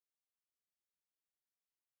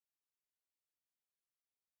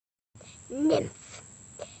Nymph,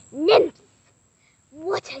 Nymph,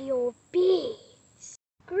 what are your beads?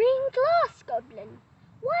 Green glass, Goblin.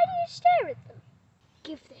 Why do you stare at them?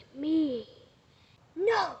 Give them me.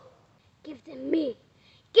 No, give them me.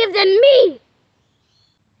 Give them me!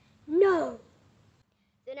 No.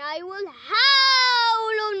 Then I will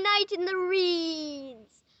howl all night in the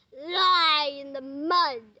reeds, lie in the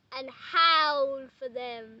mud and howl for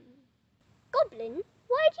them. Goblin,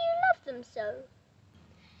 why do you love them so?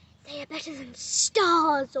 They are better than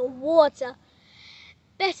stars or water,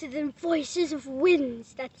 better than voices of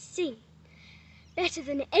winds that sing, better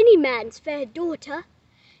than any man's fair daughter,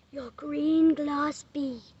 your green glass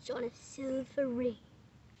beads on a silver ring.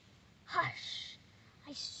 Hush,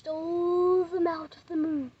 I stole them out of the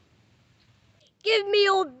moon. Give me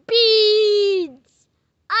your beads,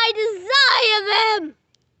 I desire them.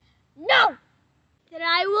 No, then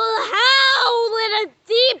I will howl in a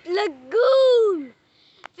deep lagoon.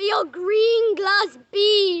 For your green glass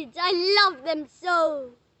beads, I love them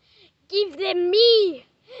so. Give them me.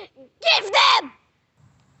 Give them!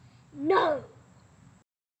 No.